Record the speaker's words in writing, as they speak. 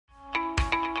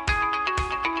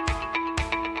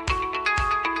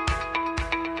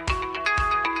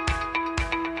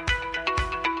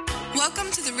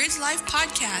Life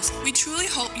podcast. We truly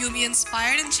hope you'll be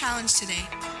inspired and challenged today.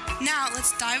 Now,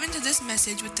 let's dive into this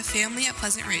message with the family at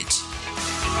Pleasant Ridge.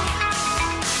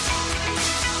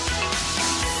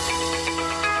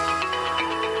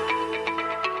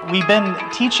 We've been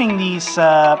teaching these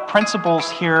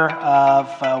principles here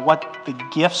of what the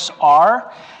gifts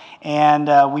are,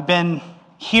 and we've been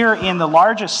here in the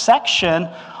largest section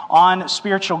on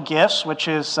spiritual gifts, which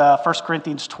is 1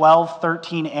 Corinthians 12,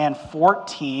 13, and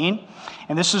 14.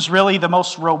 And this is really the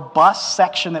most robust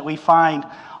section that we find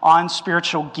on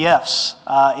spiritual gifts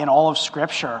in all of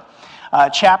Scripture.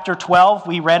 Chapter 12,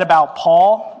 we read about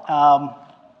Paul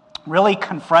really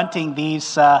confronting these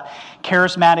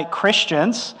charismatic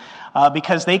Christians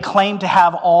because they claim to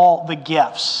have all the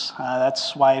gifts.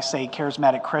 That's why I say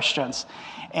charismatic Christians.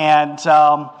 And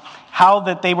how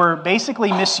that they were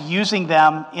basically misusing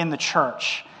them in the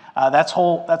church. That's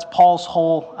Paul's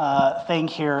whole thing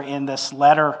here in this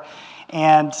letter.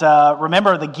 And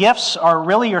remember, the gifts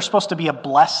are supposed to be a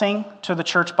blessing to the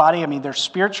church body. I mean, they're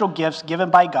spiritual gifts given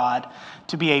by God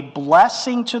to be a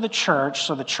blessing to the church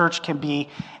so the church can be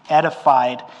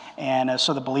edified and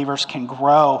so the believers can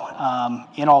grow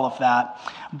in all of that.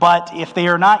 But if they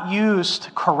are not used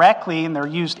correctly and they're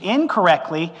used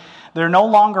incorrectly, they're no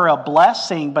longer a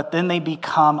blessing, but then they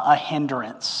become a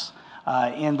hindrance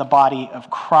in the body of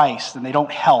Christ, and they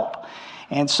don't help.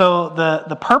 And so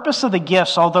the purpose of the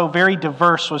gifts, although very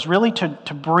diverse, was really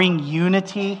to bring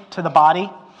unity to the body.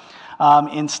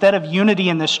 Instead of unity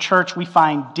in this church, we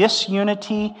find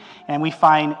disunity and we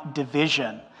find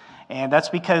division. And that's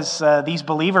because these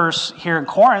believers here in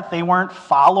Corinth, they weren't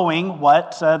following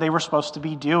what they were supposed to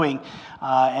be doing.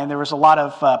 And there was a lot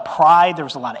of pride, there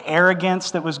was a lot of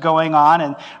arrogance that was going on.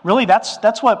 And really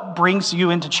that's what brings you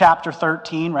into chapter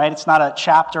 13, right? It's not a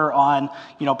chapter on,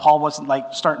 Paul wasn't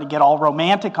like starting to get all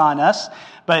romantic on us.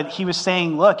 But he was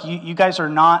saying, look, you guys are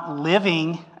not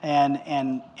living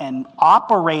and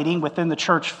operating within the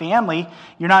church family.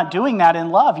 You're not doing that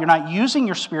in love. You're not using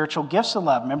your spiritual gifts in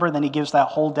love. Remember, then he gives that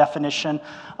whole definition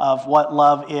of what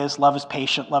love is. Love is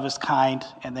patient, love is kind,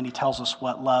 and then he tells us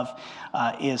what love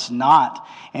is not.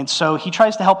 And so he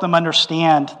tries to help them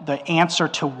understand the answer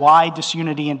to why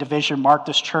disunity and division marked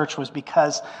this church was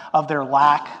because of their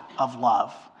lack of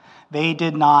love. They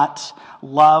did not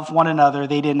love one another.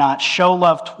 They did not show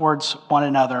love towards one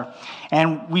another.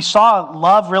 And we saw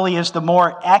love really is the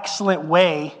more excellent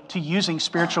way to using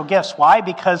spiritual gifts. Why?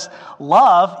 Because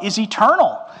love is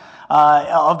eternal.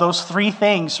 Of those three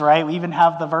things, right? We even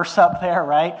have the verse up there,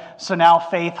 right? So now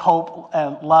faith, hope,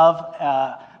 and love.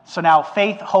 So now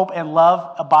faith, hope, and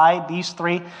love abide, these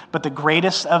three. But the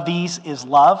greatest of these is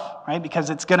love, right? Because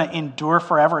it's going to endure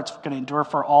forever. It's going to endure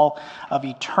for all of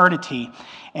eternity.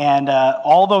 And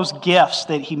all those gifts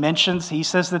that he mentions, he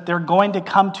says that they're going to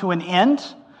come to an end,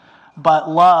 but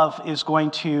love is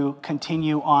going to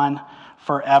continue on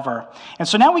forever. And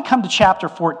so now we come to chapter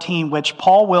 14, which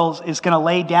Paul is going to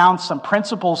lay down some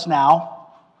principles now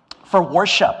for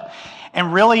worship.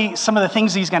 And really, some of the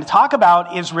things he's going to talk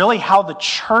about is really how the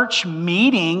church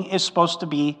meeting is supposed to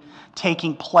be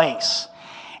taking place.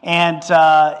 And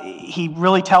he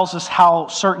really tells us how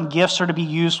certain gifts are to be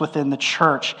used within the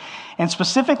church. And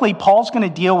specifically, Paul's going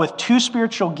to deal with two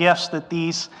spiritual gifts that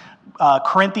these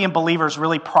Corinthian believers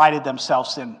really prided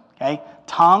themselves in, okay?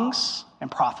 Tongues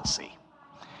and prophecy.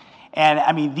 And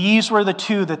I mean, these were the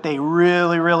two that they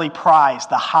really, really prized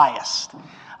the highest.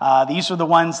 These are the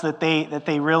ones that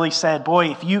they really said,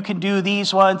 boy, if you can do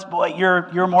these ones, boy,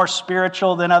 you're more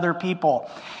spiritual than other people.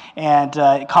 And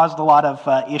it caused a lot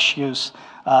of issues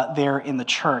there in the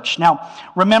church. Now,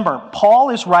 remember, Paul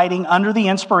is writing under the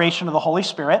inspiration of the Holy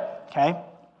Spirit, okay?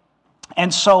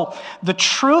 And so the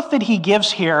truth that he gives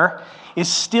here is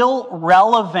still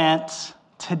relevant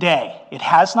today. It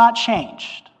has not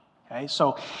changed. Okay,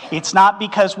 so it's not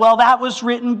because, well, that was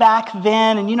written back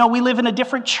then, and, we live in a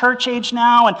different church age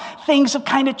now, and things have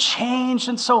kind of changed,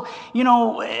 and so,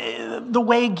 the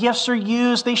way gifts are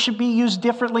used, they should be used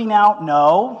differently now.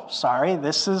 No, sorry,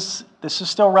 this is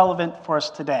still relevant for us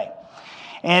today.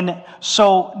 And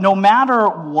so no matter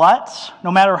what, no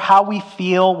matter how we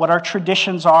feel, what our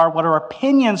traditions are, what our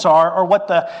opinions are, or what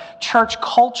the church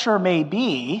culture may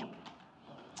be,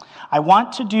 I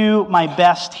want to do my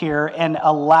best here and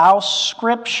allow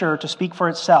Scripture to speak for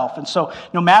itself. And so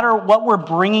no matter what we're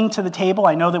bringing to the table,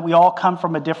 I know that we all come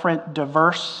from a different,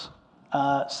 diverse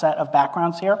set of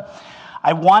backgrounds here.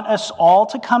 I want us all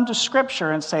to come to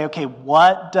Scripture and say, okay,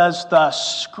 what does the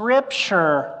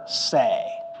Scripture say?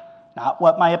 Not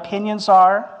what my opinions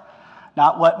are,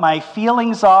 Not what my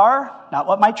feelings are, not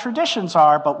what my traditions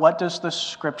are, but what does the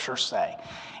Scripture say?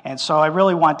 And so I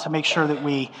really want to make sure that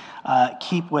we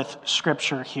keep with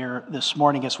Scripture here this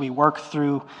morning as we work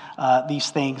through these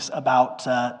things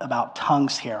about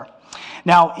tongues here.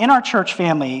 Now, in our church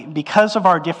family, because of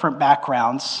our different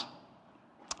backgrounds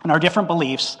and our different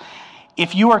beliefs,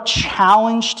 if you are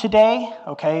challenged today,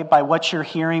 okay, by what you're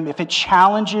hearing, if it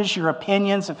challenges your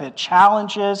opinions, if it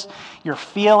challenges your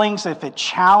feelings, if it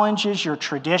challenges your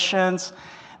traditions,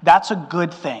 that's a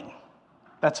good thing.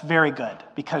 That's very good,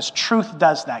 because truth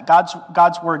does that.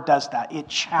 God's word does that. It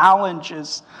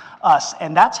challenges us,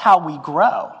 and that's how we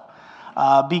grow,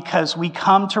 because we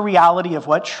come to reality of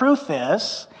what truth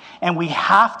is, and we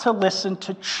have to listen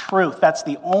to truth. That's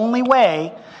the only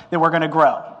way that we're going to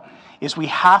grow, is we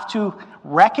have to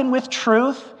reckon with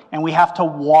truth, and we have to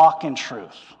walk in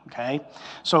truth, okay?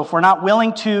 So if we're not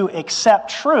willing to accept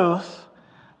truth,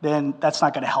 then that's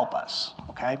not going to help us,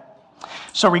 okay?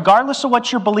 So regardless of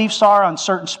what your beliefs are on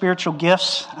certain spiritual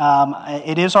gifts,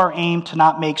 it is our aim to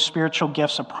not make spiritual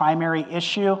gifts a primary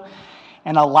issue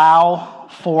and allow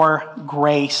for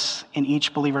grace in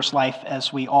each believer's life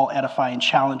as we all edify and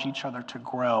challenge each other to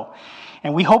grow.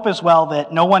 And we hope as well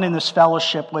that no one in this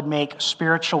fellowship would make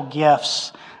spiritual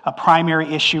gifts a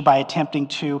primary issue by attempting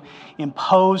to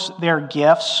impose their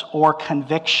gifts or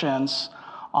convictions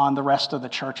on the rest of the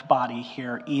church body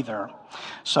here either.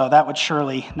 So that would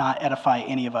surely not edify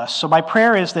any of us. So my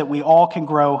prayer is that we all can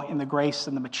grow in the grace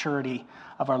and the maturity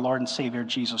of our Lord and Savior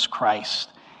Jesus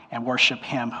Christ and worship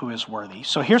him who is worthy.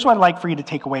 So here's what I'd like for you to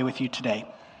take away with you today.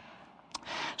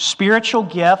 Spiritual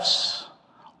gifts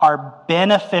are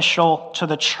beneficial to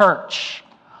the church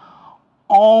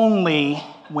only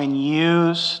when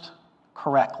used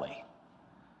correctly.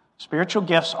 Spiritual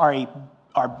gifts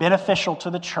are beneficial to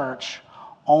the church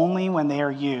only when they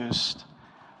are used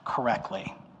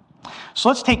correctly. So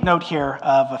let's take note here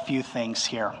of a few things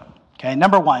here. Okay,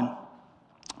 number one,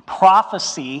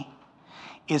 prophecy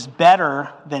is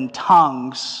better than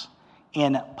tongues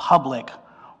in public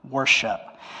worship.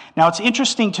 Now, it's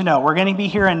interesting to know, we're going to be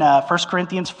here in 1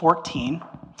 Corinthians 14.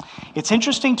 It's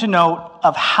interesting to note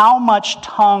of how much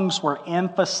tongues were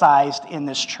emphasized in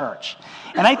this church.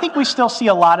 And I think we still see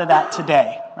a lot of that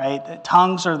today, right? That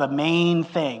tongues are the main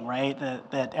thing, right?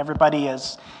 That everybody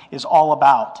is all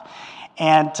about.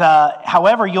 And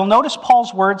however, you'll notice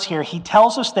Paul's words here. He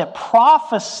tells us that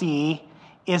prophecy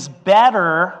is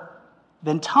better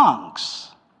than tongues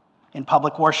in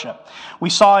public worship. We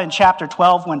saw in chapter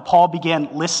 12 when Paul began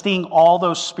listing all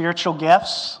those spiritual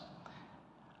gifts.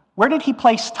 Where did he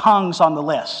place tongues on the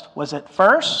list? Was it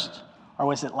first or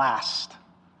was it last?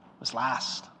 It was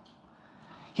last.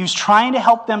 He was trying to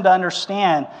help them to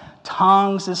understand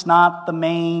tongues is not the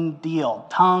main deal.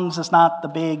 Tongues is not the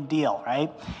big deal,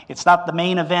 right? It's not the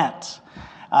main event.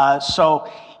 So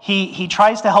he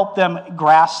tries to help them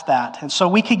grasp that. And so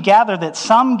we could gather that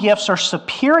some gifts are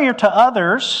superior to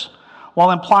others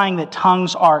while implying that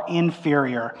tongues are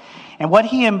inferior. And what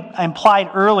he implied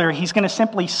earlier, he's going to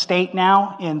simply state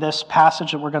now in this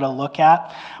passage that we're going to look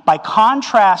at by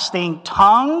contrasting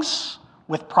tongues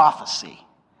with prophecy.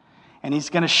 And he's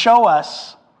going to show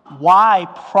us why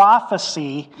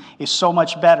prophecy is so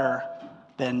much better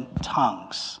than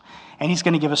tongues. And he's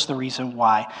going to give us the reason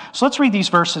why. So let's read these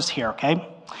verses here, okay?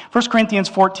 1 Corinthians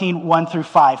 14, 1 through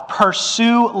 5.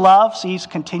 Pursue love. See, he's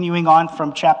continuing on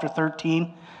from chapter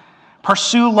 13.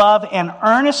 Pursue love and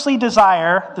earnestly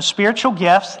desire the spiritual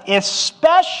gifts,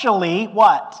 especially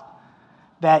what?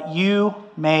 That you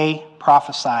may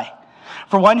prophesy.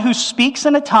 For one who speaks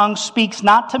in a tongue speaks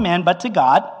not to men but to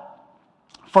God.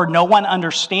 For no one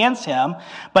understands him,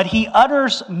 but he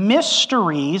utters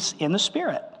mysteries in the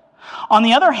Spirit. On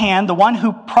the other hand, the one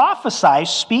who prophesies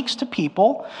speaks to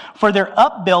people for their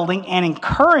upbuilding and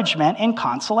encouragement and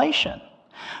consolation.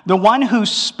 The one who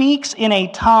speaks in a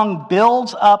tongue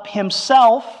builds up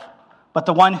himself, but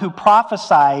the one who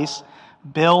prophesies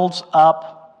builds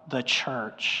up the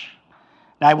church.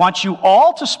 Now I want you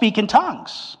all to speak in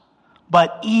tongues,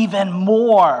 but even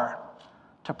more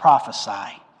to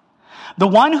prophesy. The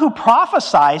one who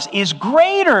prophesies is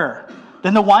greater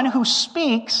than the one who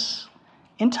speaks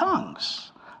in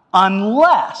tongues,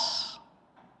 unless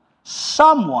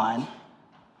someone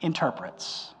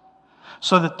interprets,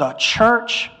 so that the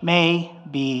church may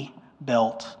be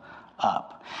built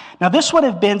up. Now, this would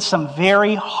have been some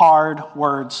very hard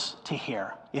words to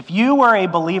hear. If you were a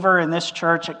believer in this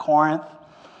church at Corinth,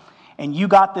 and you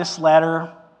got this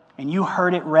letter, and you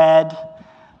heard it read,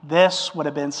 this would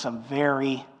have been some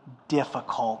very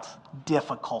difficult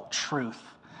truth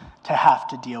to have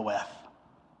to deal with.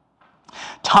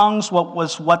 Tongues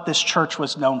was what this church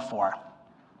was known for.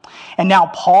 And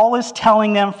now Paul is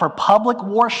telling them for public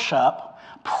worship,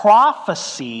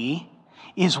 prophecy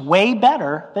is way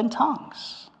better than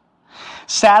tongues.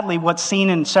 Sadly, what's seen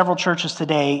in several churches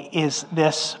today is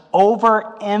this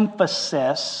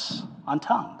overemphasis on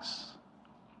tongues.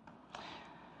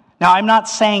 Now, I'm not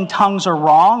saying tongues are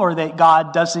wrong or that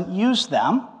God doesn't use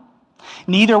them.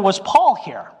 Neither was Paul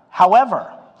here.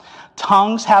 However,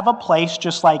 tongues have a place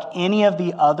just like any of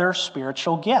the other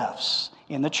spiritual gifts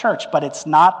in the church, but it's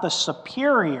not the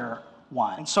superior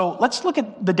one. So let's look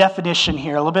at the definition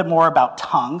here, a little bit more about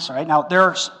tongues. All right? Now,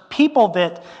 there's people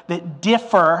that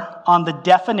differ on the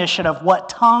definition of what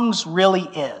tongues really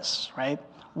is, right?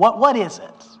 What is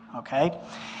it, okay?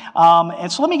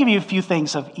 And so let me give you a few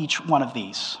things of each one of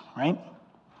these, right?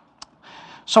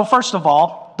 So first of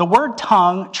all, the word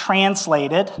tongue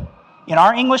translated in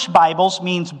our English Bibles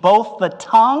means both the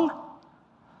tongue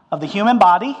of the human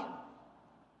body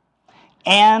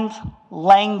and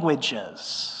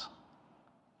languages.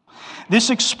 This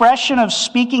expression of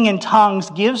speaking in tongues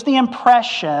gives the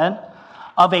impression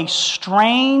of a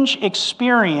strange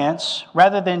experience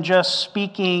rather than just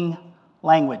speaking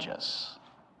languages.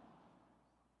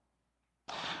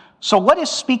 So what is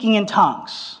speaking in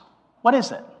tongues? What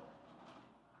is it?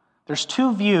 There's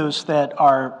two views that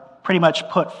are pretty much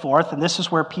put forth, and this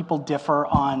is where people differ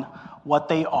on what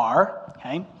they are.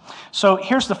 Okay? So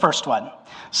here's the first one.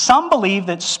 Some believe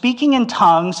that speaking in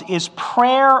tongues is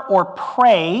prayer or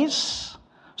praise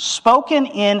spoken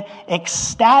in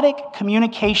ecstatic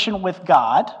communication with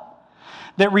God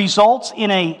that results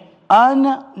in an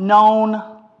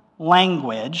unknown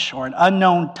language or an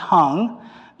unknown tongue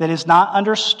that is not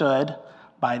understood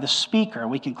by the speaker.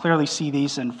 We can clearly see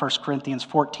these in 1 Corinthians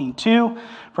 14:2,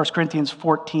 1 Corinthians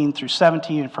 14 through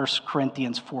 17, and 1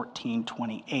 Corinthians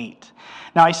 14:28.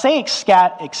 Now, I say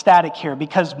ecstatic here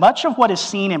because much of what is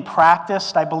seen and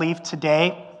practiced, I believe,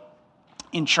 today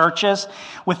in churches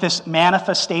with this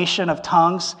manifestation of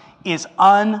tongues is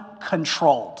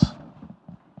uncontrolled.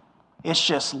 It's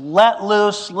just let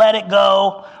loose, let it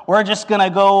go. We're just going to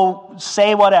go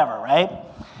say whatever, right?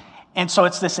 And so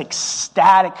it's this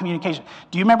ecstatic communication.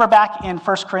 Do you remember back in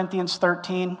 1 Corinthians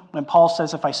 13 when Paul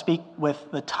says, if I speak with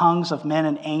the tongues of men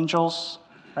and angels,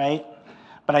 right,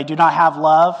 but I do not have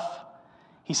love,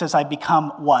 he says I become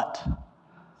what?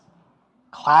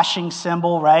 Clashing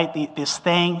cymbal, right? This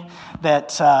thing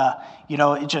that,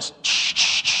 it just...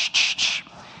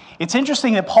 It's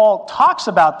interesting that Paul talks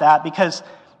about that because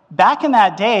back in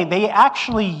that day, they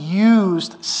actually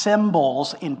used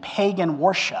cymbals in pagan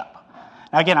worship.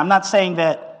 Now, again, I'm not saying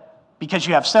that because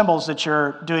you have symbols that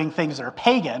you're doing things that are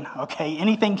pagan, okay?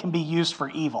 Anything can be used for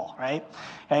evil, right?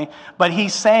 Okay? But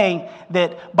he's saying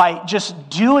that by just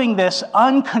doing this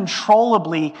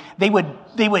uncontrollably, they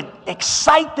would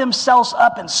excite themselves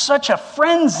up in such a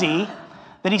frenzy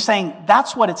that he's saying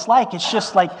that's what it's like. It's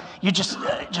just like you're just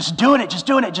doing it,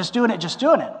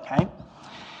 okay?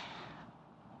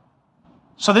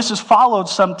 So this is followed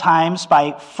sometimes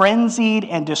by frenzied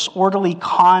and disorderly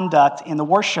conduct in the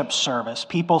worship service.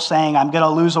 People saying, I'm going to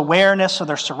lose awareness of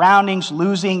their surroundings,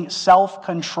 losing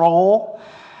self-control.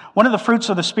 One of the fruits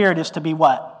of the Spirit is to be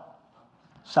what?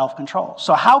 Self-control.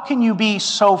 So how can you be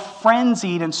so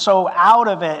frenzied and so out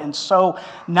of it and so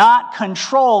not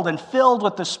controlled and filled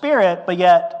with the Spirit, but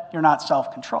yet you're not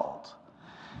self-controlled?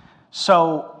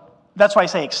 So that's why I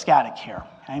say ecstatic here,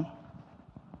 okay?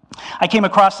 I came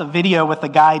across a video with a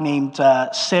guy named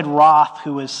Sid Roth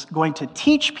who was going to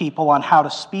teach people on how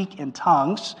to speak in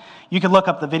tongues. You can look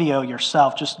up the video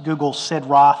yourself. Just Google Sid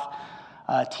Roth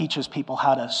teaches people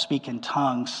how to speak in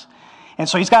tongues. And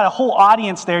so he's got a whole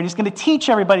audience there, and he's going to teach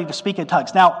everybody to speak in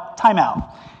tongues. Now, time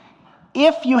out.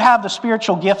 If you have the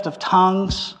spiritual gift of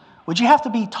tongues, would you have to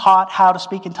be taught how to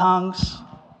speak in tongues?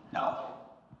 No.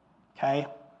 Okay?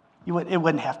 It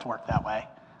wouldn't have to work that way.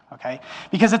 Okay?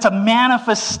 Because it's a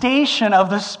manifestation of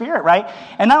the Spirit, right?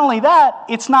 And not only that,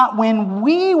 it's not when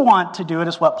we want to do it,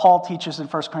 is what Paul teaches in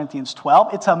 1 Corinthians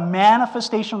 12. It's a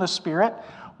manifestation of the Spirit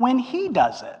when he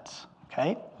does it.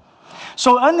 Okay?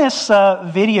 So on this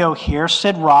video here,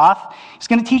 Sid Roth, he's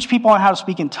going to teach people on how to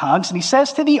speak in tongues, and he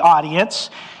says to the audience,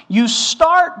 you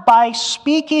start by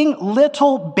speaking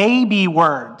little baby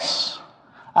words.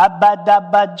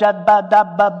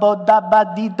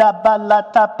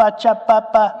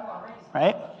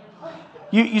 Right?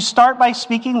 You start by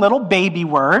speaking little baby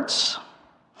words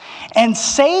and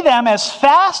say them as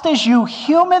fast as you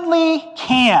humanly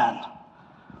can.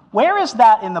 Where is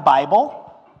that in the Bible?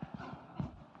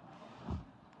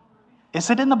 Is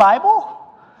it in the Bible?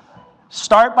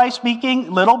 Start by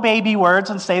speaking little baby words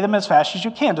and say them as fast as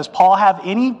you can. Does Paul have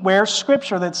anywhere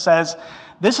scripture that says,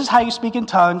 this is how you speak in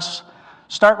tongues?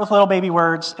 Start with little baby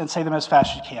words and say them as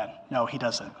fast as you can. No, he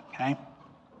doesn't, okay?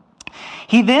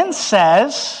 He then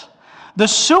says, the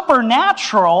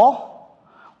supernatural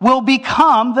will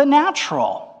become the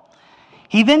natural.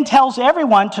 He then tells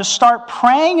everyone to start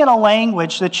praying in a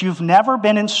language that you've never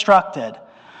been instructed.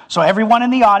 So everyone in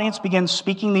the audience begins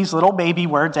speaking these little baby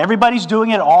words. Everybody's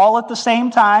doing it all at the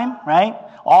same time, right?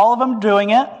 All of them doing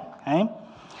it, okay?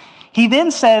 He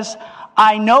then says,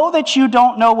 I know that you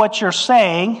don't know what you're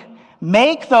saying.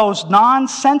 Make those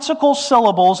nonsensical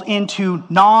syllables into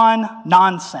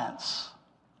non-nonsense.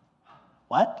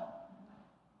 What?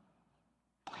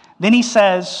 Then he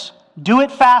says, do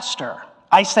it faster.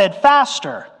 I said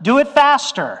faster. Do it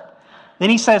faster.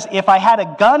 Then he says, if I had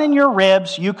a gun in your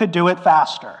ribs, you could do it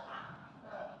faster.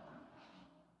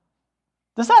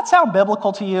 Does that sound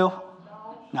biblical to you?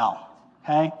 No.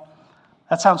 Okay?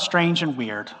 That sounds strange and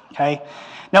weird. Okay?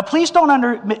 Now, please don't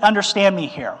understand me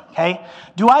here. Okay?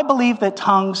 Do I believe that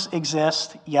tongues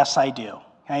exist? Yes, I do.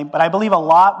 Okay? But I believe a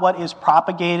lot what is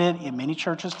propagated in many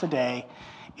churches today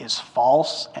is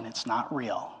false and it's not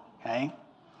real. Okay?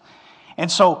 And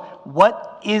so,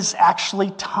 what is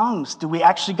actually tongues? Do we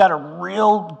actually got a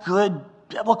real good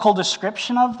biblical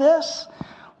description of this?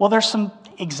 Well, there's some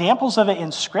examples of it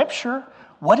in Scripture.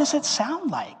 What does it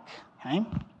sound like? Okay?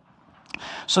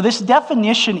 So this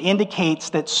definition indicates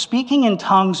that speaking in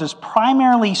tongues is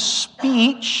primarily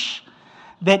speech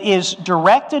that is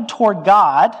directed toward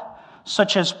God,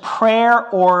 such as prayer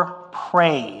or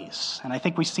praise. And I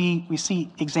think we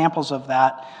see examples of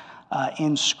that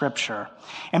in Scripture.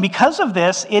 And because of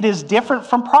this, it is different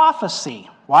from prophecy.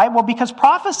 Why? Well, because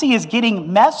prophecy is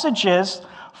getting messages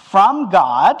from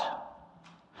God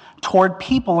toward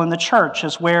people in the church,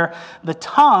 is where the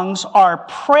tongues are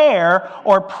prayer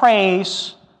or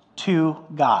praise to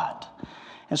God.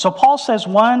 And so Paul says,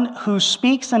 one who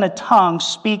speaks in a tongue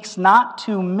speaks not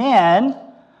to men,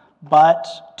 but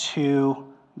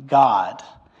to God.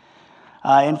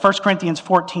 In 1 Corinthians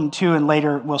 14:2, and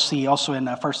later we'll see also in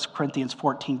 1 Corinthians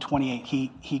 14:28,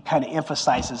 he kind of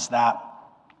emphasizes that.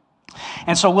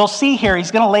 And so we'll see here,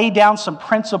 he's going to lay down some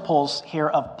principles here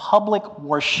of public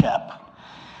worship.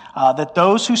 That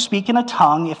those who speak in a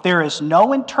tongue, if there is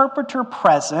no interpreter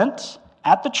present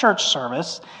at the church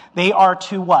service, they are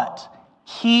to what?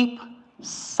 Keep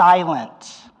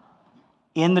silent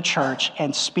in the church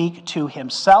and speak to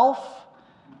himself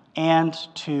and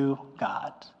to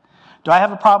God. Do I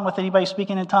have a problem with anybody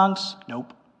speaking in tongues?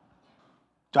 Nope.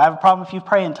 Do I have a problem if you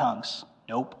pray in tongues?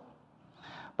 Nope.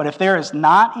 But if there is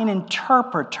not an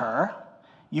interpreter,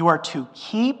 you are to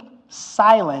keep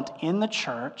silent in the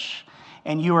church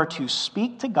and you are to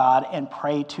speak to God and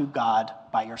pray to God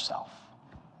by yourself.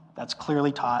 That's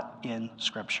clearly taught in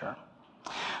Scripture.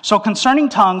 So concerning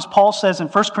tongues, Paul says in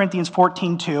 1 Corinthians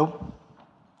 14:2,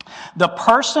 the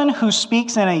person who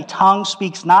speaks in a tongue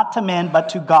speaks not to men but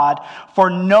to God, for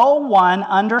no one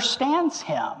understands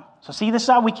him. So see, this is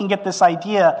how we can get this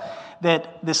idea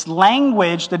that this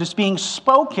language that is being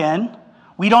spoken,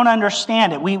 we don't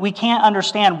understand it. We can't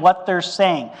understand what they're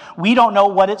saying. We don't know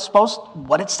what it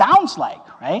sounds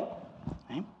like, right?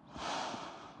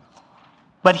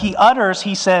 But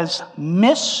he says,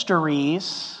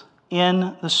 mysteries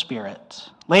in the Spirit.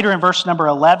 Later in verse number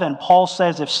 11, Paul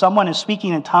says, if someone is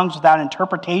speaking in tongues without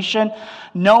interpretation,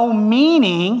 no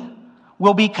meaning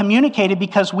will be communicated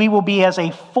because we will be as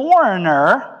a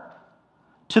foreigner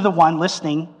to the one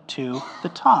listening to the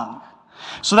tongue.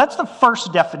 So that's the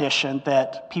first definition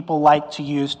that people like to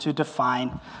use to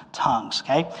define tongues,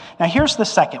 okay? Now here's the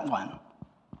second one.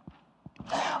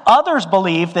 Others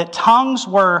believe that tongues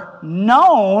were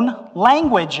known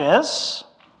languages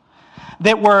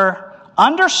that were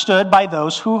understood by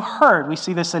those who heard. We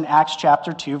see this in Acts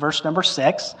chapter 2, verse number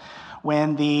 6,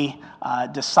 when the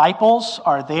disciples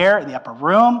are there in the upper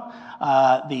room.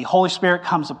 The Holy Spirit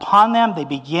comes upon them. They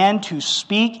begin to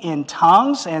speak in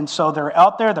tongues, and so they're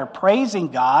out there, they're praising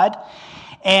God.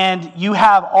 And you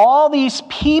have all these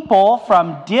people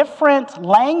from different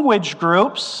language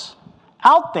groups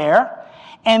out there,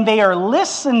 and they are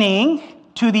listening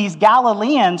to these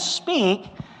Galileans speak,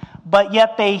 but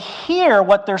yet they hear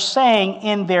what they're saying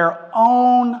in their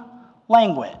own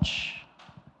language.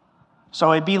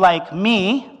 So it'd be like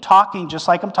me talking just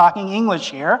like I'm talking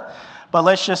English here, but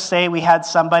let's just say we had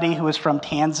somebody who is from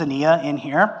Tanzania in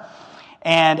here,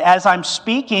 and as I'm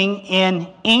speaking in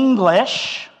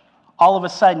English, all of a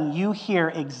sudden you hear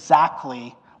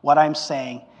exactly what I'm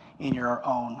saying in your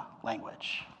own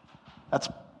language. That's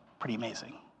pretty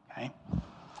amazing, okay?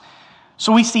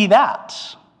 So we see that.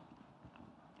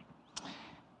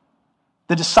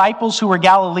 The disciples who were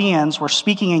Galileans were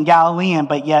speaking in Galilean,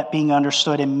 but yet being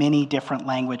understood in many different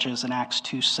languages in Acts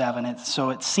 2:7.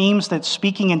 So it seems that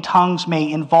speaking in tongues may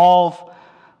involve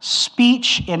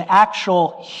speech in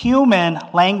actual human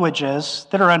languages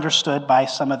that are understood by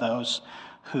some of those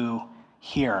who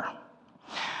hear.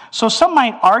 So some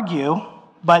might argue,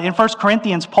 but in 1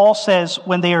 Corinthians, Paul says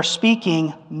when they are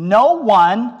speaking, no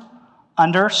one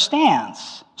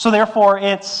understands. So therefore,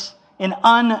 it's an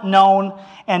unknown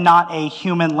and not a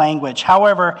human language.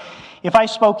 However, if I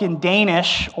spoke in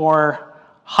Danish or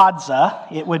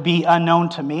Hadza, it would be unknown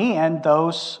to me and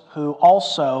those who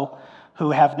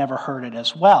have never heard it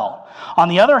as well. On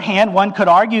the other hand, one could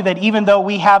argue that even though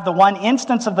we have the one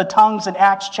instance of the tongues in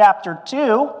Acts chapter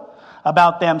 2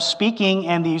 about them speaking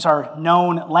and these are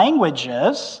known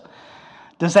languages,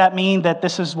 does that mean that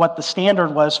this is what the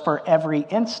standard was for every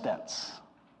instance?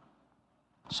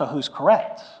 So who's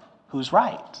correct? Who's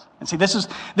right? And see, this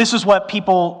is what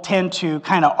people tend to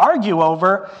kind of argue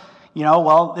over.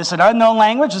 Well, is it an unknown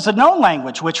language? Is it a known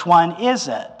language? Which one is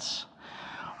it?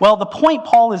 Well, the point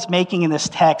Paul is making in this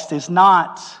text is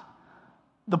not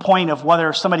the point of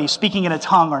whether somebody is speaking in a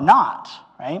tongue or not,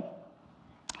 right?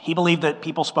 He believed that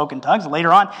people spoke in tongues.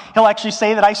 Later on, he'll actually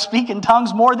say that I speak in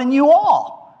tongues more than you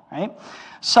all, right?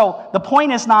 So the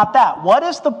point is not that. What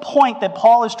is the point that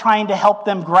Paul is trying to help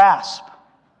them grasp?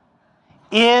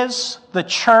 Is the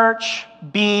church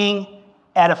being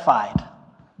edified?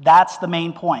 That's the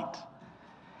main point.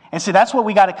 And see, that's what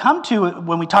we got to come to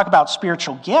when we talk about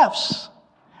spiritual gifts.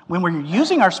 When we're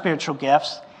using our spiritual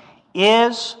gifts,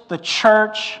 is the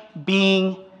church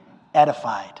being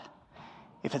edified?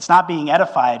 If it's not being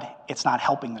edified, it's not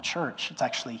helping the church. It's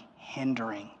actually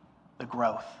hindering the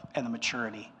growth and the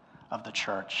maturity of the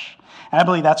church. And I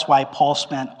believe that's why Paul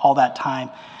spent all that time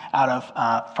out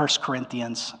of 1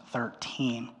 Corinthians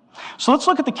 13. So let's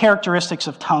look at the characteristics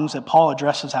of tongues that Paul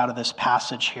addresses out of this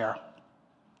passage here.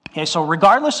 Okay, so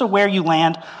regardless of where you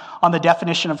land on the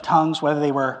definition of tongues, whether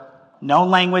they were known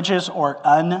languages or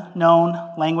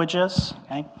unknown languages,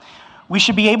 okay, we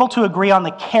should be able to agree on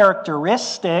the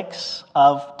characteristics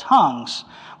of tongues,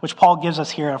 which Paul gives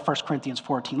us here in 1 Corinthians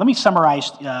 14. Let me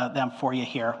summarize them for you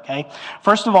here, okay?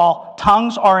 First of all,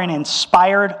 tongues are an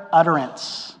inspired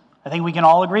utterance. I think we can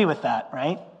all agree with that,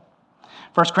 right?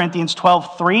 1 Corinthians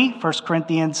 12:3, 1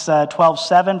 Corinthians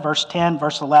 12:7, verse 10,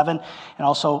 verse 11, and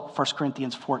also 1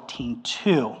 Corinthians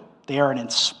 14:2. They are an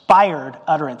inspired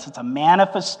utterance. It's a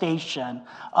manifestation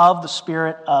of the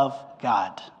Spirit of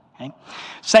God. Okay?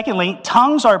 Secondly,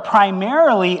 tongues are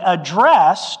primarily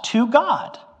addressed to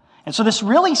God. And so this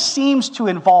really seems to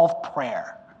involve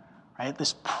prayer, right?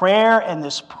 This prayer and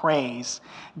this praise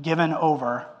given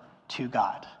over to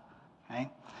God.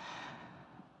 Okay?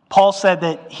 Paul said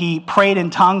that he prayed in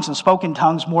tongues and spoke in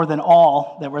tongues more than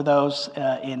all that were those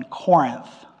in Corinth.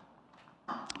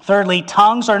 Thirdly,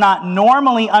 tongues are not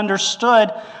normally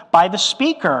understood by the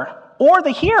speaker or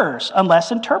the hearers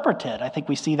unless interpreted. I think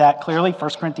we see that clearly,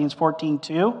 1 Corinthians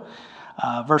 14:2,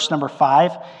 verse number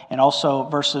 5, and also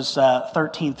verses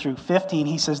 13 through 15.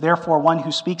 He says, therefore, one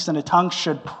who speaks in a tongue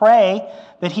should pray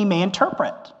that he may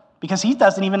interpret, because he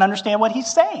doesn't even understand what he's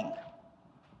saying.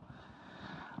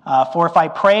 For if I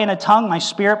pray in a tongue, my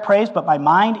spirit prays, but my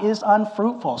mind is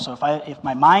unfruitful. So if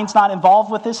my mind's not involved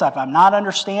with this, if I'm not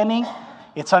understanding,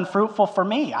 it's unfruitful for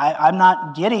me. I'm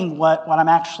not getting what I'm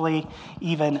actually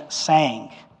even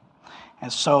saying.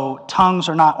 And so tongues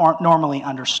aren't normally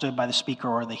understood by the speaker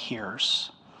or the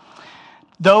hearers.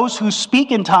 Those who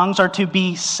speak in tongues are to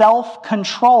be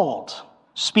self-controlled.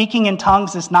 Speaking in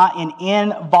tongues is not an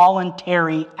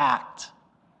involuntary act.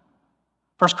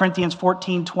 1 Corinthians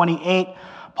 14:28,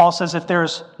 Paul says, if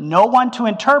there's no one to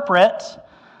interpret,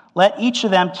 let each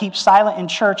of them keep silent in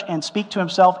church and speak to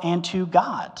himself and to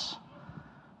God.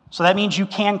 So that means you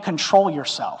can control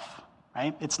yourself,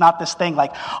 right? It's not this thing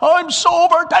like, I'm so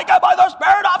overtaken by the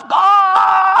Spirit of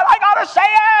God, I gotta say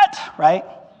it, right?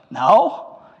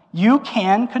 No, you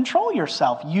can control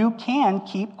yourself. You can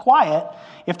keep quiet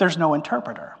if there's no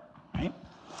interpreter, right?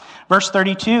 Verse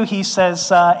 32, he says,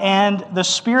 and the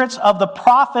spirits of the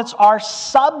prophets are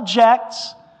subject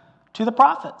to the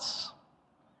prophets.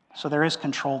 So there is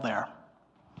control there.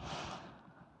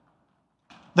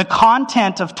 The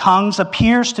content of tongues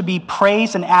appears to be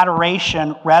praise and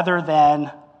adoration rather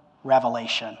than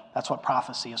revelation. That's what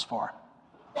prophecy is for.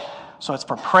 So it's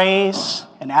for praise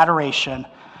and adoration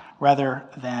rather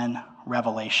than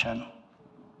revelation.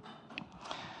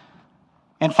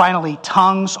 And finally,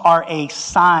 tongues are a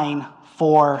sign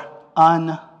for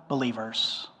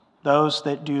unbelievers, those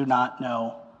that do not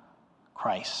know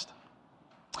Christ.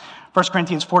 1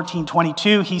 Corinthians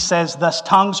 14:22, he says, thus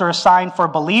tongues are a sign for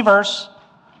believers.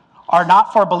 are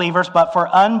not for believers, but for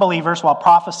unbelievers, while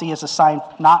prophecy is assigned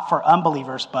not for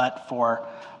unbelievers, but for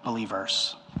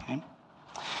believers. Okay?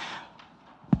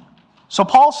 So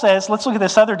Paul says, let's look at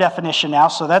this other definition now.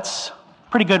 So that's a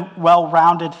pretty good,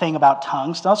 well-rounded thing about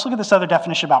tongues. Now let's look at this other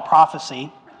definition about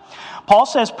prophecy. Paul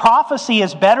says prophecy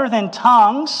is better than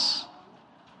tongues.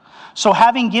 So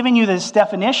having given you this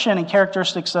definition and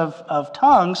characteristics of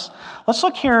tongues, let's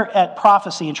look here at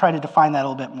prophecy and try to define that a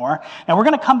little bit more. Now we're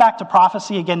going to come back to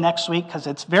prophecy again next week because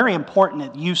it's very important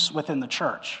at use within the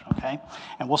church, okay?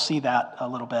 And we'll see that a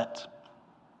little bit.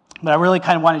 But I really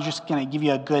kind of want to just kind of give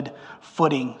you a good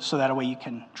footing so that way you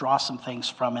can draw some things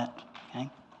from it, okay?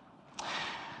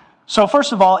 So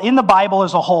first of all, in the Bible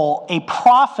as a whole, a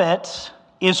prophet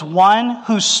is one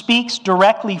who speaks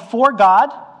directly for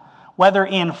God, whether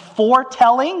in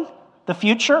foretelling the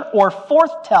future or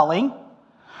forthtelling,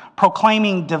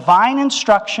 proclaiming divine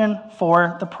instruction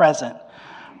for the present.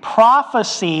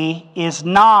 Prophecy is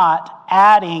not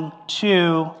adding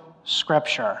to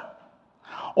Scripture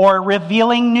or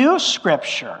revealing new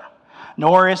Scripture,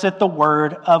 nor is it the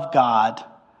Word of God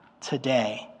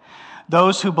today.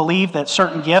 Those who believe that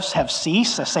certain gifts have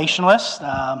ceased, cessationalists,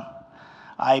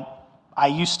 I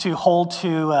used to hold to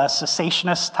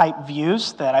cessationist type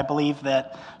views that I believe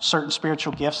that certain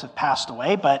spiritual gifts have passed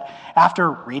away. But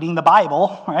after reading the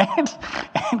Bible, right,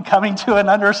 and coming to an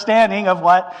understanding of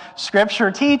what Scripture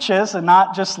teaches and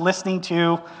not just listening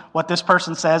to what this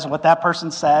person says and what that person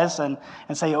says and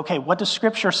say, okay, what does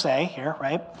Scripture say here,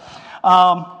 right?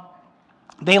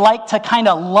 They like to kind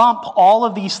of lump all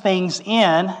of these things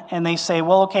in and they say,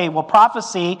 well, okay, well,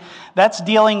 prophecy, that's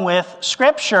dealing with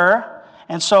Scripture.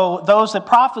 And so those that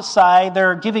prophesy,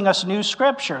 they're giving us new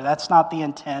Scripture. That's not the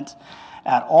intent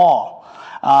at all.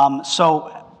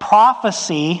 So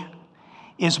prophecy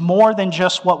is more than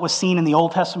just what was seen in the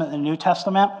Old Testament and the New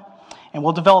Testament. And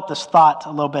we'll develop this thought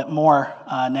a little bit more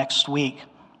next week.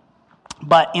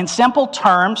 But in simple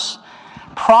terms,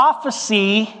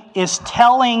 prophecy is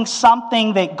telling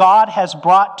something that God has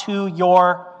brought to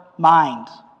your mind.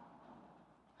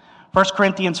 1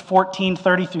 Corinthians 14,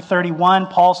 30 through 31,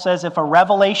 Paul says, if a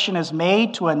revelation is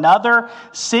made to another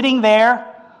sitting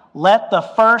there, let the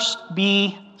first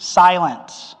be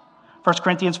silent. 1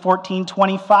 Corinthians 14,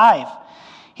 25,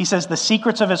 he says, the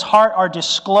secrets of his heart are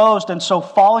disclosed, and so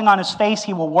falling on his face,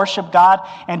 he will worship God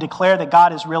and declare that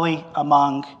God is really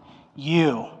among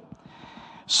you.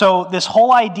 So this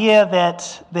whole idea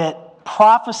that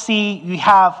prophecy, you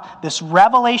have this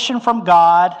revelation from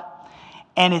God,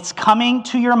 and it's coming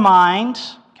to your mind,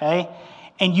 okay?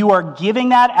 And you are giving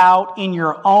that out in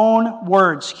your own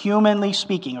words, humanly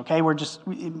speaking, okay? We're just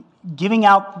giving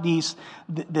out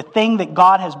the thing that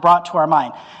God has brought to our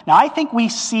mind. Now, I think we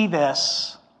see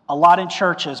this a lot in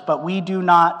churches, but we do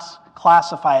not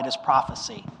classify it as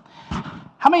prophecy.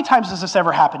 How many times has this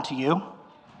ever happened to you?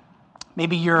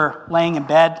 Maybe you're laying in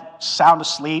bed, sound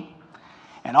asleep,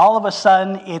 and all of a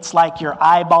sudden, it's like your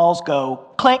eyeballs go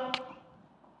click.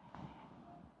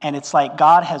 And it's like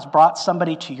God has brought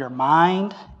somebody to your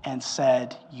mind and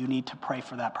said, you need to pray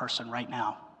for that person right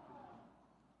now.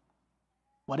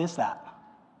 What is that?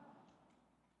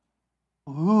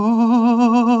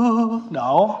 Ooh,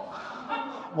 no.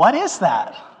 What is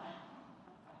that?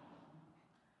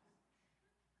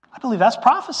 I believe that's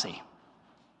prophecy.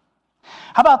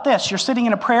 How about this? You're sitting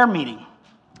in a prayer meeting.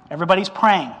 Everybody's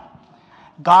praying.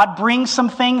 God brings some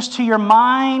things to your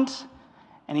mind,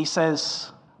 and he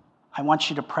says, I want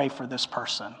you to pray for this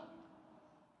person.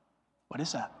 What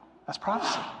is that? That's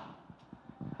prophecy.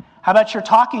 How about you're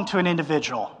talking to an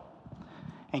individual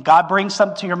and God brings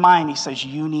something to your mind. He says,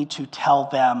 you need to tell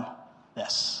them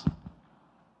this.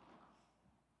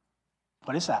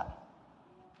 What is that?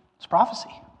 It's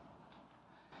prophecy.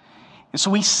 And so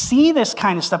we see this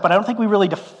kind of stuff, but I don't think we really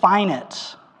define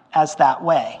it as that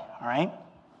way, all right?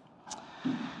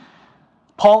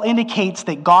 Paul indicates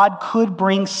that God could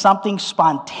bring something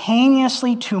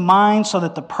spontaneously to mind so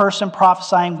that the person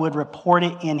prophesying would report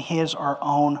it in his or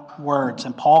own words.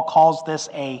 And Paul calls this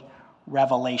a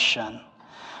revelation.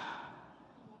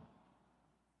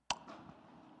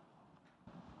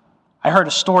 I heard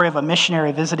a story of a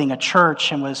missionary visiting a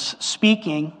church and was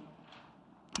speaking.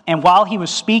 And while he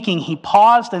was speaking, he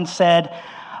paused and said,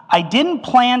 I didn't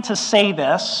plan to say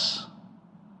this,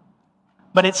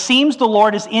 but it seems the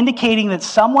Lord is indicating that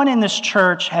someone in this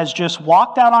church has just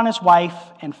walked out on his wife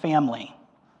and family.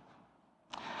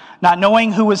 Not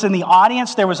knowing who was in the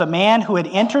audience, there was a man who had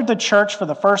entered the church for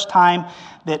the first time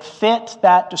that fit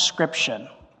that description.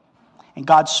 And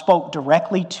God spoke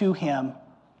directly to him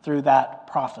through that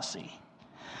prophecy.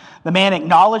 The man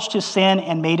acknowledged his sin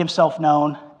and made himself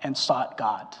known and sought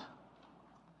God.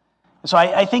 So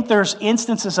I think there's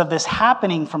instances of this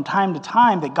happening from time to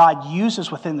time that God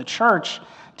uses within the church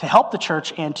to help the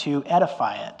church and to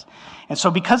edify it. And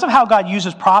so because of how God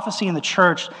uses prophecy in the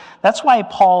church, that's why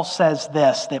Paul says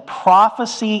this, that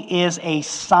prophecy is a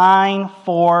sign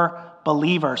for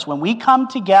believers. When we come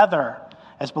together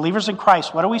as believers in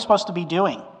Christ, what are we supposed to be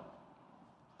doing?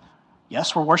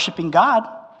 Yes, we're worshiping God,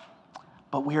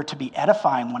 but we are to be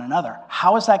edifying one another.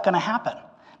 How is that going to happen?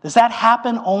 Does that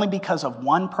happen only because of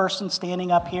one person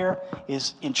standing up here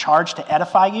is in charge to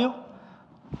edify you?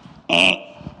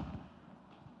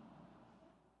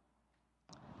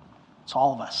 It's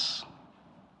all of us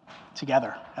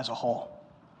together as a whole.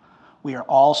 We are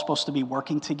all supposed to be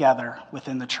working together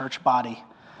within the church body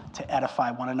to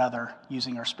edify one another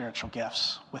using our spiritual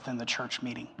gifts within the church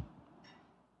meeting.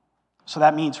 So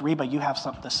that means, Reba, you have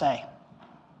something to say.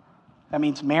 That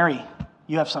means, Mary,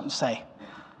 you have something to say.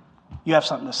 You have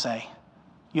something to say.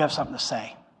 You have something to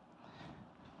say.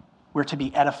 We're to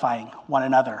be edifying one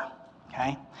another,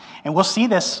 okay? And we'll see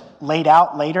this laid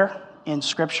out later in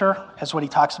Scripture as what he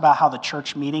talks about how the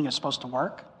church meeting is supposed to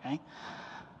work, okay?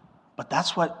 But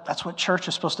that's what church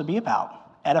is supposed to be about,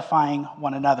 edifying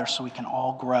one another so we can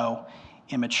all grow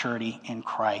in maturity in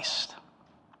Christ.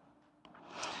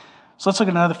 So let's look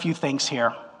at another few things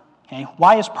here, okay?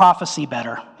 Why is prophecy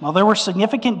better? Well, there were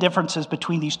significant differences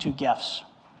between these two gifts.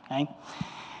 Okay?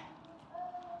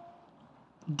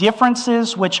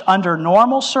 Differences which under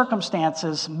normal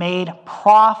circumstances made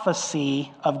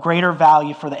prophecy of greater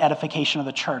value for the edification of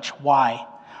the church. Why?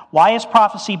 Why is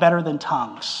prophecy better than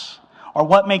tongues? Or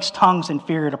what makes tongues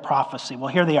inferior to prophecy? Well,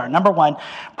 here they are. Number one,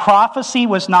 prophecy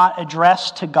was not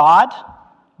addressed to God,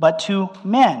 but to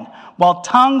men, while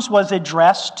tongues was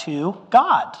addressed to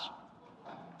God.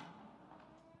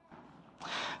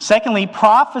 Secondly,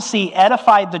 prophecy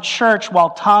edified the church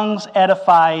while tongues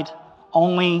edified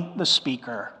only the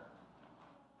speaker.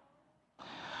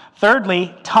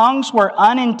 Thirdly, tongues were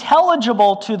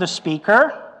unintelligible to the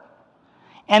speaker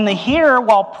and the hearer,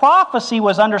 while prophecy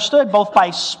was understood both by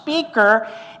speaker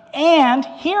and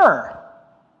hearer.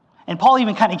 And Paul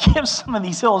even kind of gives some of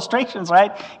these illustrations,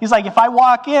 right? He's like, if I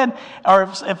walk in, or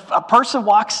if a person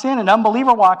walks in, an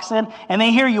unbeliever walks in, and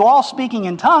they hear you all speaking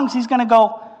in tongues, he's going to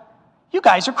go, you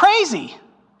guys are crazy.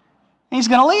 And he's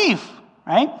going to leave,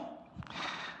 right?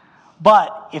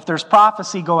 But if there's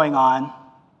prophecy going on,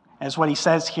 as what he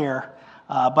says here,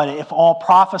 but if all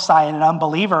prophesy and an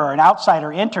unbeliever or an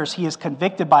outsider enters, he is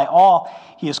convicted by all,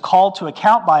 he is called to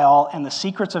account by all, and the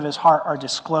secrets of his heart are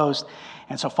disclosed.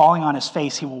 And so falling on his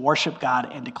face, he will worship God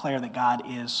and declare that God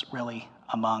is really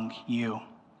among you.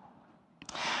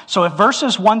 So if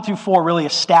verses 1 through 4 really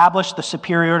establish the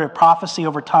superiority of prophecy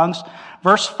over tongues,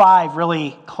 verse 5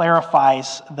 really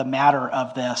clarifies the matter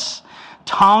of this.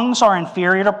 Tongues are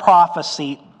inferior to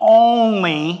prophecy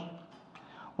only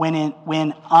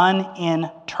when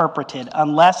uninterpreted,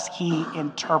 unless he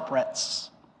interprets.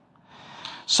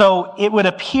 So it would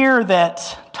appear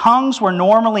that tongues were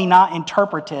normally not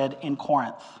interpreted in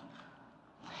Corinth,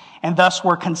 and thus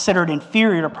were considered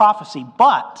inferior to prophecy.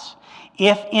 But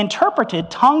if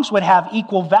interpreted, tongues would have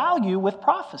equal value with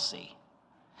prophecy.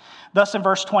 Thus, in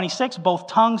verse 26, both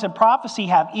tongues and prophecy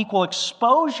have equal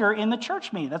exposure in the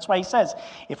church meeting. That's why he says,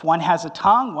 if one has a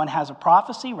tongue, one has a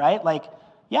prophecy, right? Like,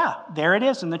 yeah, there it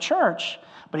is in the church.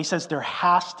 But he says there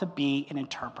has to be an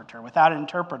interpreter. Without an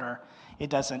interpreter, it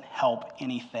doesn't help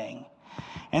anything.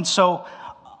 And so,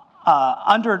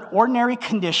 under ordinary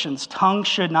conditions, tongues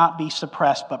should not be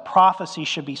suppressed, but prophecy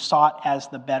should be sought as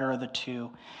the better of the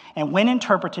two. And when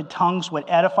interpreted, tongues would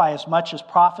edify as much as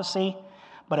prophecy,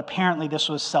 but apparently this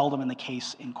was seldom in the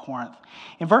case in Corinth.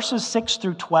 In verses 6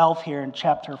 through 12 here in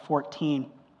chapter 14,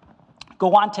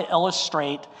 go on to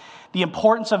illustrate the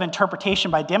importance of interpretation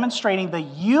by demonstrating the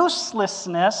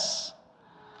uselessness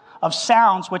of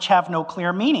sounds which have no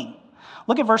clear meaning.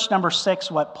 Look at verse number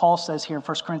 6, what Paul says here in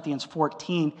 1 Corinthians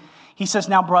 14. He says,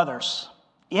 now brothers,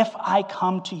 if I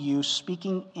come to you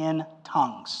speaking in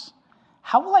tongues,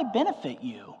 how will I benefit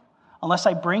you unless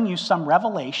I bring you some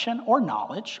revelation or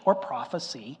knowledge or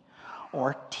prophecy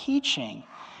or teaching?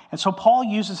 And so Paul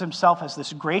uses himself as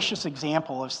this gracious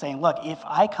example of saying, look, if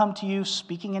I come to you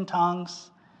speaking in tongues,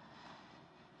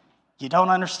 you don't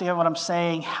understand what I'm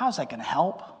saying, how's that going to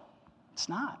help? It's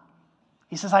not.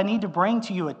 He says, I need to bring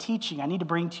to you a teaching. I need to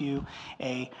bring to you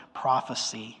a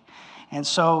prophecy. And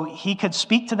so he could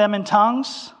speak to them in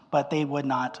tongues, but they would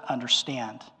not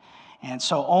understand. And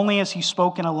so only as he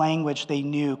spoke in a language they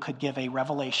knew could give a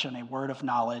revelation, a word of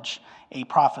knowledge, a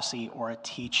prophecy, or a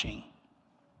teaching.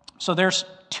 So there's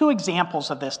two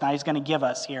examples of this now he's going to give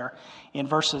us here in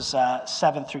verses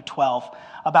 7 through 12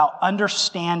 about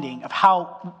understanding of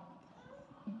how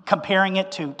comparing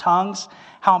it to tongues,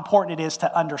 how important it is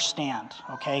to understand,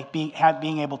 okay?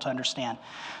 Being able to understand.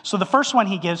 So the first one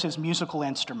he gives is musical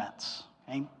instruments,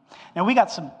 okay? Now we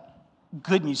got some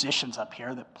good musicians up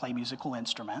here that play musical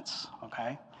instruments,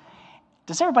 okay?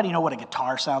 Does everybody know what a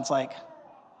guitar sounds like?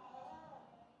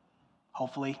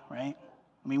 Hopefully, right?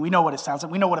 I mean, we know what it sounds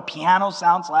like. We know what a piano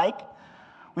sounds like.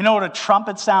 We know what a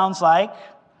trumpet sounds like.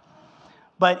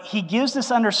 But he gives this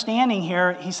understanding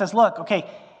here. He says, look, okay,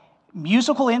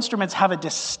 musical instruments have a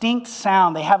distinct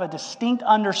sound. They have a distinct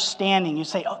understanding. You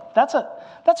say, oh, that's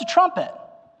a trumpet.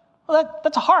 Well,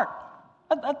 that's a harp.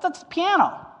 That's a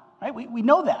piano, right? We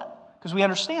know that because we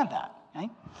understand that. Okay?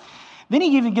 Then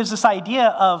he even gives this idea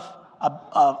of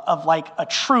like a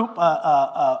troop,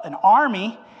 an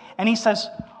army, and he says,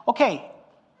 okay,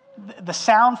 the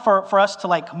sound for us to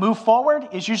like move forward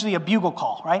is usually a bugle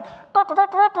call, right?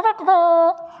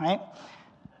 Right?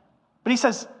 But he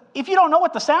says, if you don't know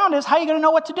what the sound is, how are you going to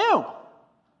know what to do?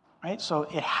 Right? So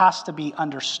it has to be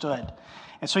understood.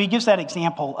 And so he gives that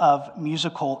example of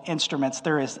musical instruments.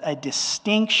 There is a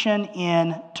distinction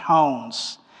in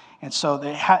tones. And so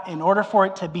in order for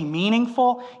it to be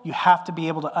meaningful, you have to be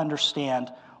able to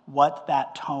understand what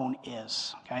that tone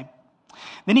is, okay?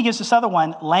 Then he gives this other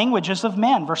one, languages of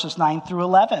men, verses 9 through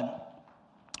 11.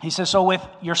 He says, so with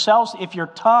yourselves, if your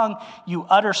tongue, you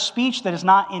utter speech that is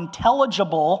not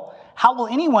intelligible, how will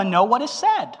anyone know what is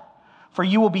said? For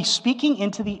you will be speaking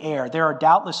into the air. There are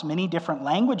doubtless many different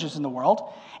languages in the world,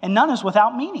 and none is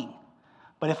without meaning.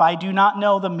 But if I do not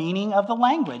know the meaning of the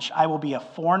language, I will be a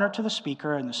foreigner to the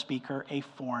speaker, and the speaker a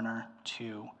foreigner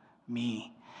to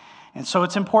me. And so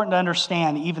it's important to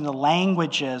understand even the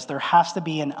languages. There has to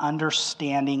be an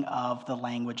understanding of the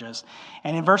languages.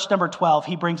 And in verse number 12,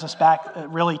 he brings us back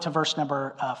really to verse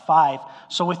number 5.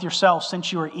 So with yourselves,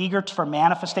 since you are eager for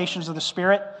manifestations of the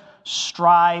Spirit,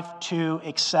 strive to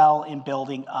excel in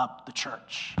building up the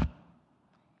church.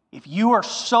 If you are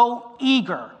so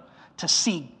eager to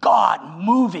see God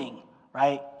moving,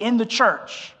 right, in the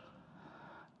church,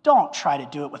 don't try to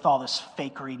do it with all this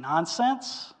fakery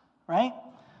nonsense, right?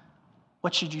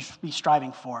 What should you be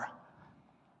striving for?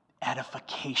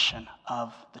 Edification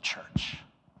of the church.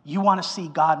 You want to see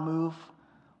God move?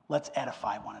 Let's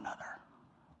edify one another.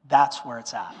 That's where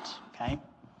it's at, okay?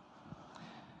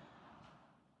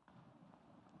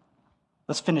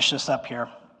 Let's finish this up here.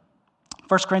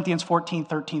 1 Corinthians 14,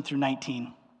 13 through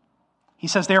 19. He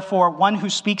says, therefore, one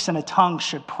who speaks in a tongue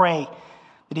should pray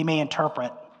that he may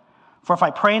interpret. For if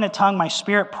I pray in a tongue, my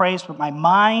spirit prays, but my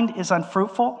mind is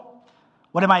unfruitful.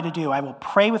 What am I to do? I will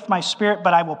pray with my spirit,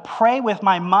 but I will pray with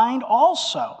my mind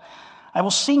also. I will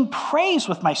sing praise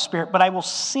with my spirit, but I will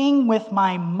sing with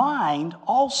my mind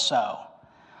also.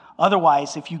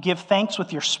 Otherwise, if you give thanks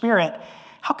with your spirit,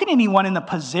 how can anyone in the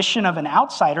position of an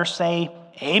outsider say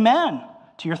amen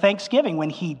to your thanksgiving when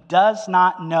he does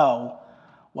not know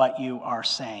what you are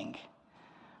saying?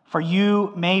 For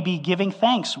you may be giving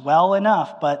thanks well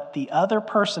enough, but the other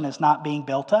person is not being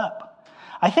built up.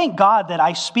 I thank God that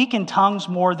I speak in tongues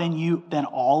more than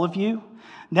all of you.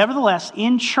 Nevertheless,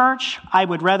 in church, I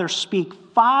would rather speak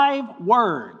 5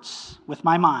 words with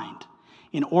my mind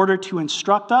in order to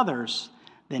instruct others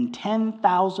than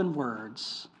 10,000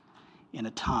 words in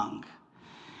a tongue.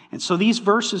 And so these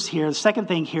verses here, the second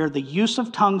thing here, the use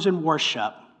of tongues in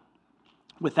worship,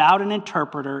 without an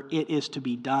interpreter, it is to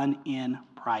be done in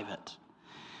private.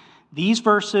 These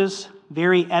verses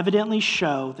very evidently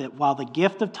show that while the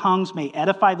gift of tongues may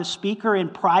edify the speaker in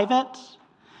private,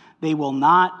 they will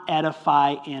not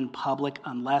edify in public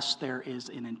unless there is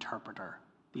an interpreter.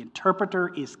 The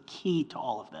interpreter is key to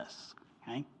all of this,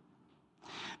 okay?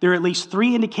 There are at least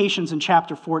 3 indications in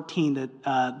chapter 14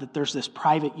 that there's this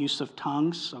private use of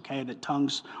tongues, okay, that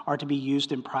tongues are to be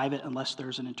used in private unless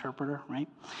there's an interpreter, right?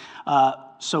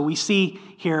 So we see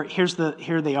here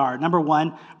they are. Number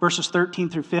 1, verses 13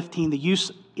 through 15, the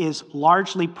use is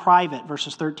largely private,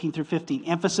 verses 13 through 15.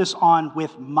 Emphasis on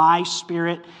with my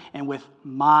spirit and with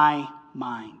my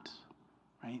mind,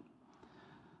 right?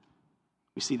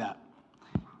 We see that.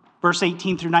 Verse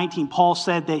 18 through 19, Paul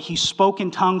said that he spoke in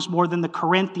tongues more than the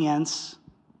Corinthians,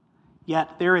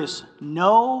 yet there is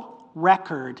no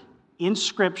record in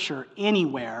Scripture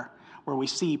anywhere where we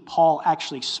see Paul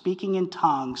actually speaking in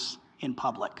tongues in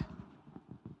public.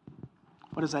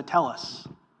 What does that tell us?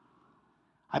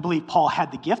 I believe Paul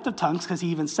had the gift of tongues because he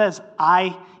even says,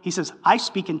 I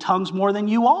speak in tongues more than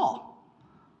you all.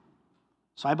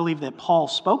 So I believe that Paul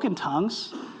spoke in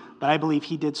tongues, but I believe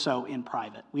he did so in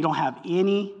private. We don't have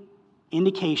any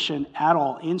indication at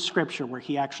all in Scripture where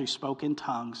he actually spoke in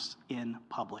tongues in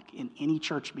public, in any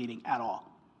church meeting at all.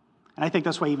 And I think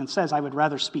that's why he even says, I would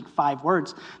rather speak 5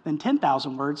 words than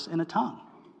 10,000 words in a tongue.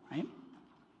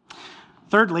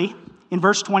 Thirdly, in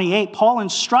verse 28, Paul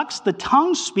instructs the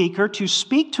tongue speaker to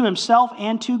speak to himself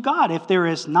and to God if there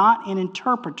is not an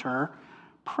interpreter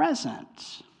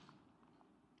present.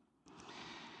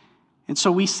 And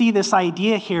so we see this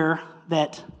idea here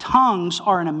that tongues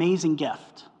are an amazing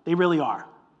gift. They really are.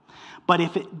 But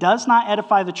if it does not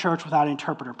edify the church without an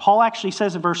interpreter, Paul actually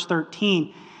says in verse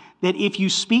 13 that if you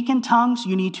speak in tongues,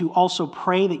 you need to also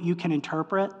pray that you can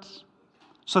interpret.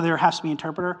 So there has to be an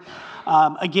interpreter.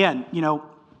 Again,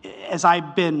 as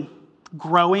I've been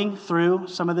growing through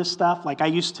some of this stuff, like I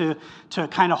used to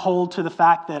kind of hold to the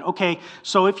fact that, okay,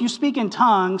 so if you speak in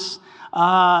tongues,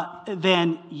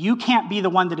 then you can't be the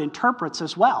one that interprets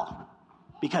as well.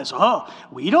 Because,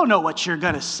 we don't know what you're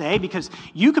going to say because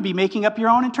you could be making up your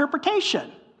own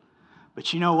interpretation.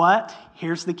 But you know what?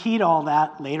 Here's the key to all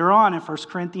that. Later on in 1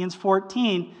 Corinthians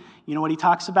 14, you know what he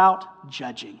talks about?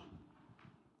 Judging.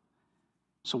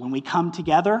 So when we come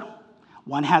together,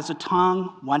 one has a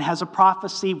tongue, one has a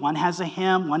prophecy, one has a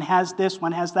hymn, one has this,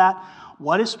 one has that.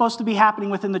 What is supposed to be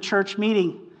happening within the church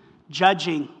meeting?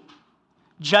 Judging.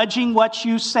 Judging what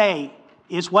you say.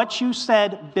 Is what you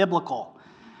said biblical?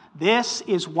 This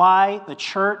is why the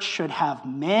church should have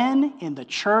men in the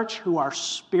church who are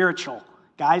spiritual.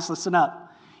 Guys, listen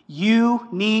up. You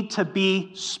need to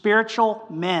be spiritual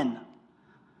men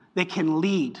that can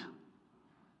lead.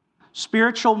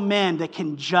 Spiritual men that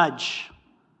can judge.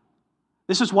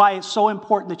 This is why it's so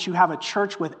important that you have a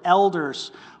church with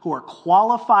elders who are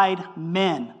qualified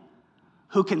men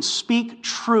who can speak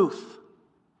truth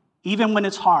even when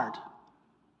it's hard.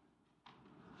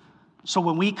 So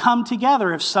when we come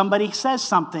together, if somebody says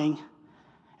something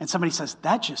and somebody says,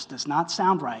 that just does not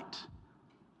sound right,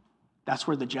 that's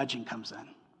where the judging comes in.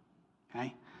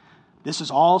 Okay? This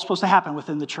is all supposed to happen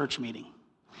within the church meeting.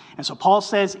 And so Paul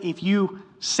says, if you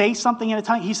say something in a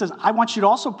tongue, he says, I want you to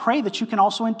also pray that you can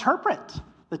also interpret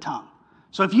the tongue.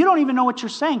 So if you don't even know what you're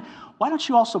saying, why don't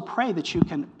you also pray that you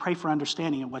can pray for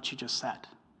understanding of what you just said?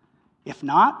 If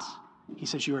not, he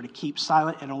says you are to keep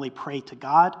silent and only pray to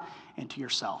God and to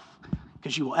yourself.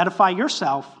 Because you will edify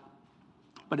yourself,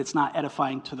 but it's not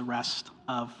edifying to the rest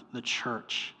of the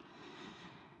church.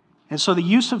 And so the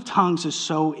use of tongues is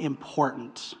so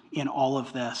important in all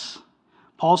of this.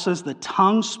 Paul says the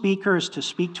tongue speaker is to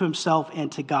speak to himself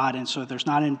and to God. And so if there's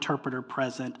not an interpreter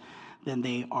present, then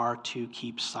they are to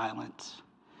keep silent.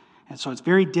 And so it's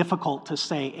very difficult to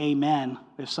say amen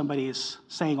if somebody is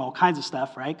saying all kinds of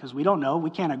stuff, right? Because we don't know.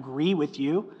 We can't agree with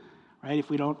you, right,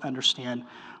 if we don't understand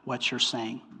what you're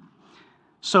saying.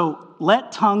 So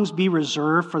let tongues be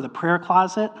reserved for the prayer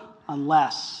closet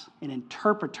unless an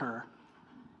interpreter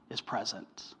is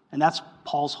present. And that's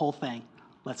Paul's whole thing.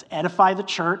 Let's edify the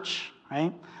church,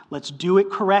 right? Let's do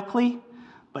it correctly.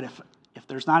 But if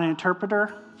there's not an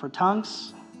interpreter for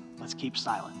tongues, let's keep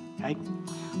silent, okay?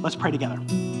 Let's pray together.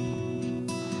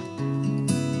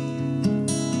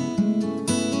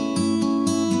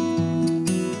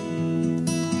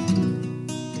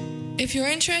 If you're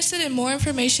interested in more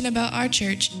information about our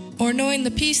church or knowing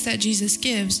the peace that Jesus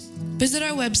gives, visit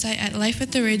our website at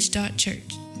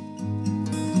lifeattheridge.church.